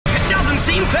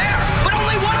doesn't seem fair, but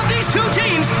only one of these two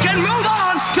teams can move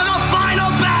on to the final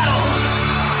battle.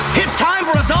 It's time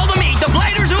for us all to meet the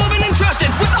Bladers who have been entrusted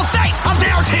with the fate of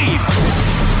their team.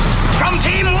 From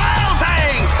Team Wild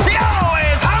Fang, the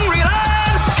always hungry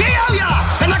lion, Kyoya,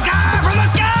 and the guy from the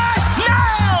sky,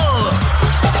 Nile.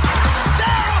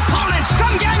 Their opponents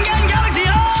from Gangan Galaxy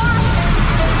are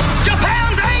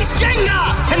Japan's ace Gingka,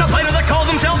 and the Blader that calls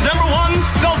himself #1,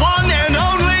 the one and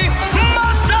only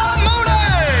Masamune.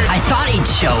 I thought he'd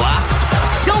show up.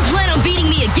 Don't plan on beating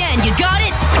me again, you got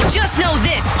it? Just know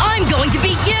this, I'm going to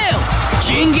beat you!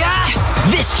 Gingka,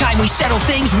 this time we settle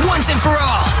things once and for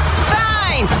all.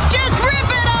 Fine! Just rip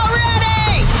it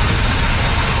already!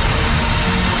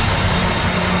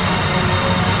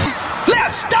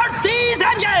 Let's start these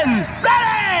engines!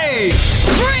 Ready!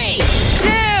 3,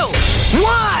 2,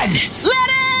 1! let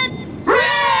it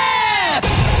Rip!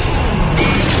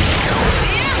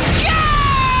 go!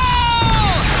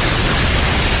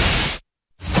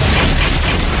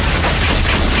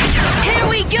 Here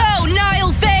we go,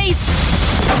 Nile Face!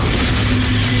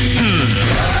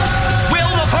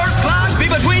 Will the first clash be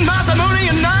between Masamune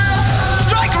and Nile?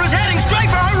 Striker is heading straight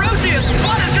for Harusius!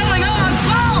 What is going on?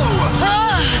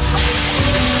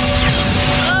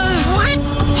 What?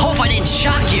 Hope I didn't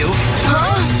shock you.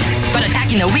 Huh? But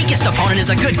attacking the weakest opponent is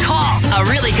a good call. A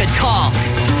really good call.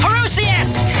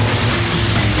 Harusius!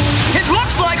 It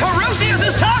looks like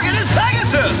Harusius' target is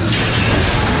Pegasus!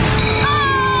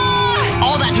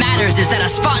 All that matters is that a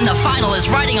spot in the final is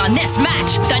riding on this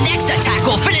match. The next attack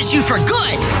will finish you for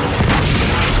good.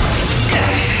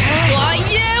 Why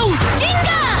you?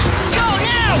 Gingka! Go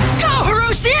now! Go,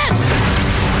 Harusius!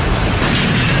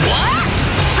 What?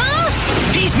 Huh?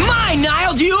 He's mine,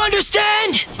 Nile, do you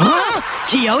understand? Huh?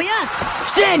 Kyoya?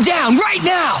 Stand down right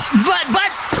now! But,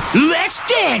 let's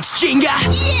dance, Gingka!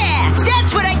 Yeah!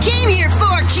 That's what I came here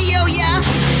for, Kyoya!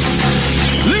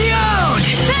 Leon!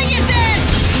 Pegasus!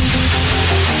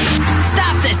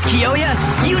 Stop this, Kyoya!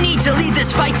 You need to leave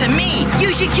this fight to me!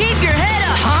 You should keep your head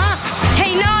up! Huh?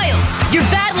 Hey, Nile! You're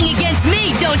battling against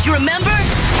me, don't you remember?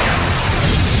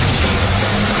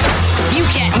 You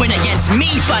can't win against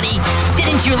me, buddy!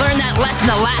 Didn't you learn that lesson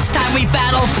the last time we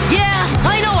battled? Yeah,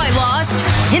 I know I lost.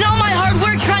 In all my hard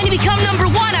work trying to become #1,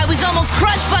 I was almost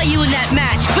crushed by you in that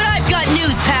match. But I've got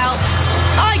news, pal.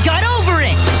 I got over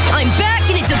it. I'm back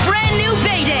and it's a brand new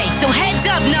payday, so heads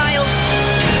up, Nile.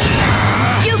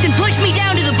 You can push me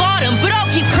down to the bottom, but I'll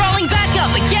keep crawling back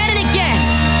up again and again.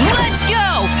 Let's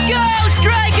go! Go,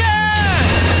 Striker!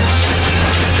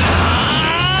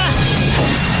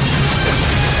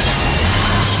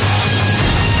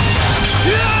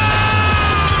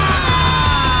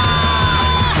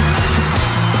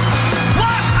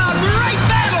 What a great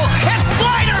battle! It's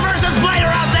Blader versus Blader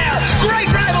out there! Great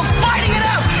rivals fighting it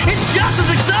out! It's just as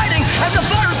exciting as the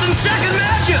first and second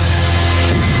matches!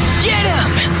 Get him!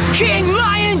 King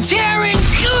Lion tearing!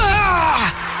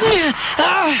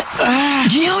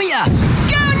 Kyoya!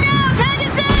 Go now,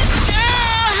 Pegasus!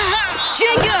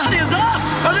 Gingka! What is up?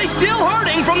 Are they still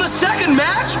hurting from the second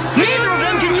match? Neither of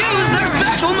them can use their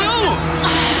special move!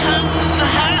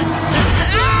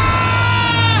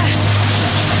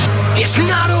 It's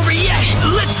not over yet!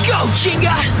 Let's go,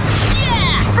 Gingka!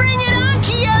 Yeah! Bring it on,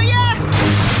 Kyoya!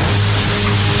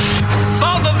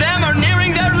 Both of them are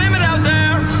nearing their limit out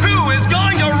there! Who is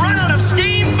going to run out of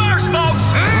steam first,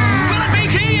 folks? Will it be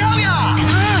Kyoya?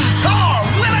 Or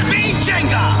will it be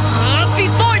Gingka?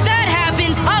 Before that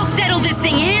happens, I'll settle this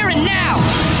thing here and now!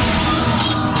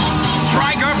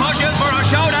 Striker pushes for a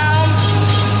showdown!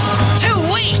 Too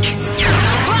weak!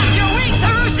 Flap your wings,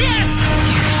 Harusius!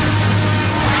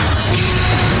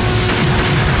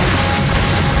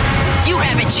 You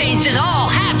haven't changed at all,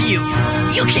 have you?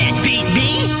 You can't beat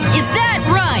me! Is that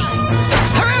right?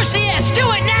 Harusius, do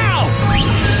it now!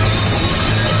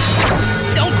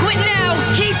 Don't quit now!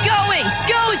 Keep going!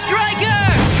 Go, Striker!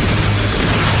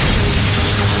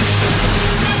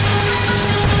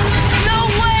 No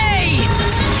way!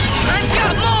 I've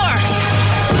got more!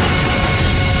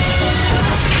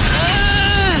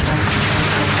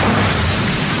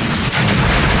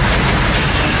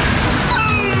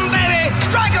 Boom, baby!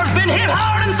 Striker's been hit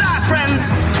hard and fast, friends!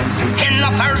 In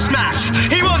the first match,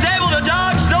 he was able to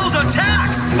dodge those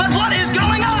attacks! But what is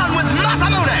going on with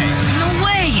Masamune? No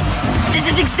way! This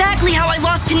is exactly how I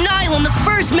lost to Nile in the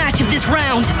first match of this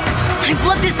round. I've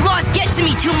let this loss get to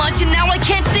me too much and now I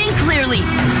can't think clearly.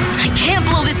 I can't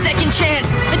blow this second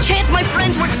chance. A chance my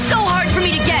friends worked so hard for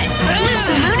me to get.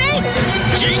 Masamune?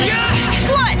 Gingka!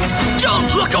 What?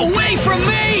 Don't look away from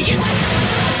me!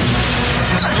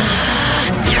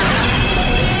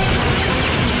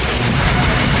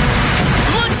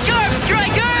 Look sharp,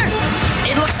 Striker!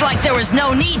 It looks Looks like there was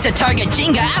no need to target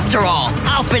Gingka after all.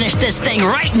 I'll finish this thing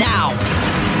right now.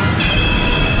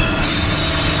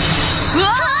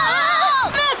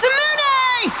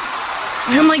 Masamune!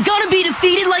 Am I gonna be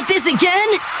defeated like this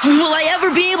again? Will I ever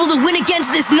be able to win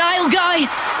against this Nile guy?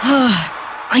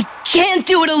 I can't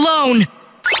do it alone.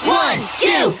 1,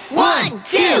 2, 1,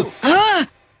 2. Masamune!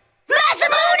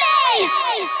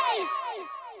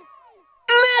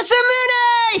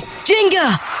 Masamune!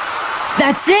 Gingka!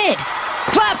 That's it!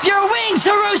 Clap your wings,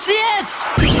 Harusius!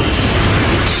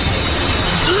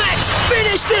 Let's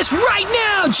finish this right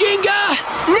now, Gingka!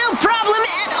 No problem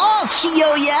at all,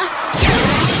 Kyoya.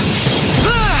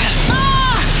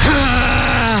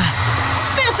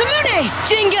 Masamune!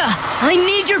 Gingka, I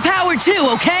need your power too,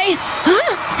 okay?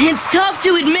 It's tough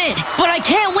to admit, but I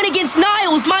can't win against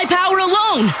Nile with my power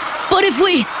alone. But if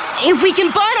we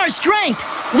combine our strength,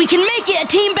 we can make it a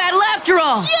team battle after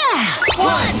all. Yeah!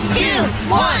 1, 2,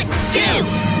 1, 2.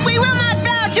 We will not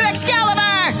bow to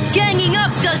Excalibur! Ganging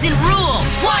up doesn't rule.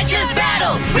 Watch us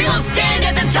battle! We will stand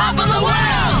at the top of the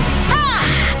world!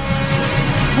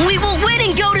 We will win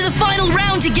and go to the final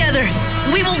round together.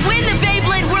 We will win the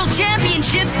Beyblade World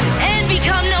Championships and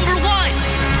become number 1.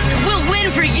 We'll win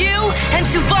for you and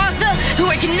Tsubasa, who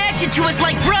are connected to us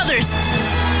like brothers.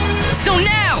 So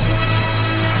now,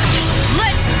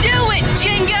 let's do it,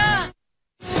 Gingka!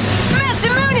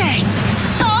 Masamune!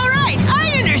 All right,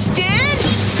 I understand!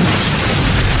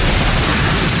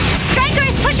 Striker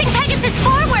is pushing Pegasus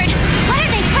forward. What are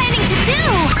they planning to do?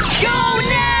 Go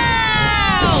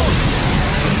now!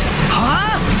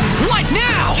 Huh? What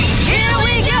now? Here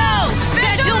we go!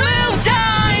 Special move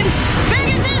time!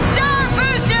 Pegasus Star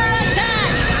Booster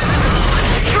attack!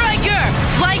 Striker!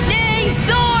 Lightning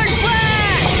Sword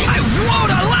Flash! I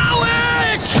won't allow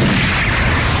it!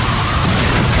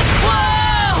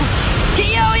 Whoa!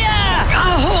 Kyoya!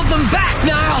 I'll hold them back,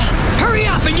 Nile! Hurry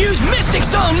up and use Mystic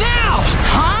Zone now!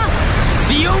 Huh?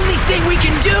 The only thing we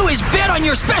can do is bet on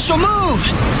your special move!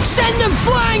 Send them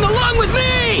flying along with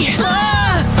me!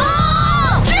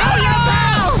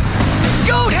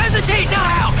 Don't hesitate,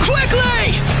 Nile!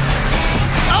 Quickly!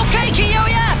 Okay,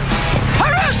 Kyoya!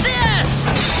 Harusius!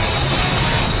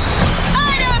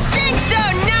 I don't think so,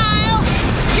 Nile!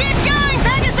 Keep going,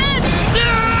 Pegasus!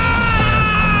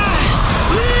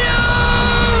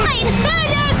 Leon!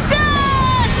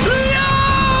 Pegasus!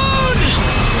 Leon!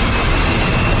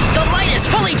 The light is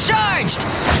fully charged!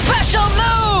 Special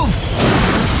move!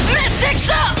 Mystics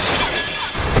up!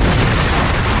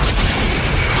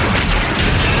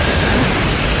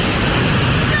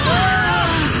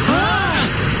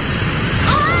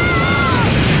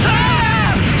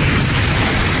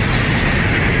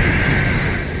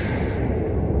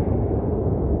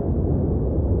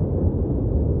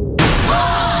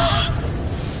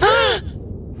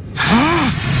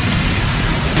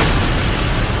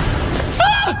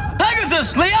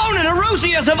 Pegasus, Leon, and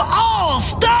Harusius have all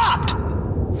stopped!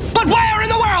 But where in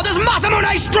the world is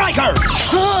Masamune Striker?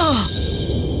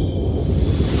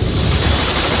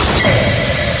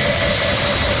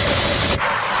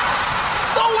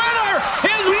 The winner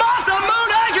is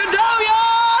Masamune Kyoya!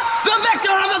 The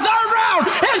victor of the third round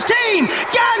is Team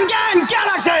Gan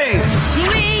Galaxy!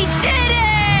 We did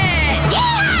it!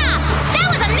 Yeah! That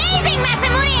was amazing,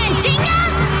 Masamune and Gingka!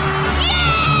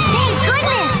 Yeah! Thank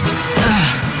goodness!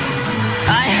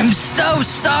 I am so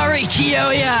sorry,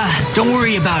 Kyoya! Don't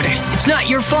worry about it. It's not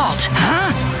your fault.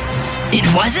 Huh? It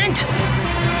wasn't?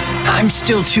 I'm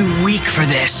still too weak for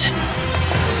this.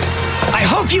 I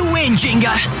hope you win,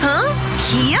 Gingka. Huh?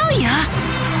 Kyoya?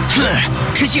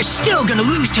 Because you're still gonna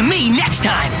lose to me next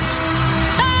time.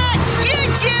 You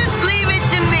just leave it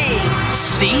to me!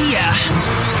 See ya.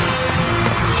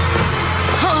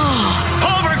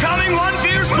 Overcoming one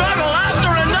fierce struggle after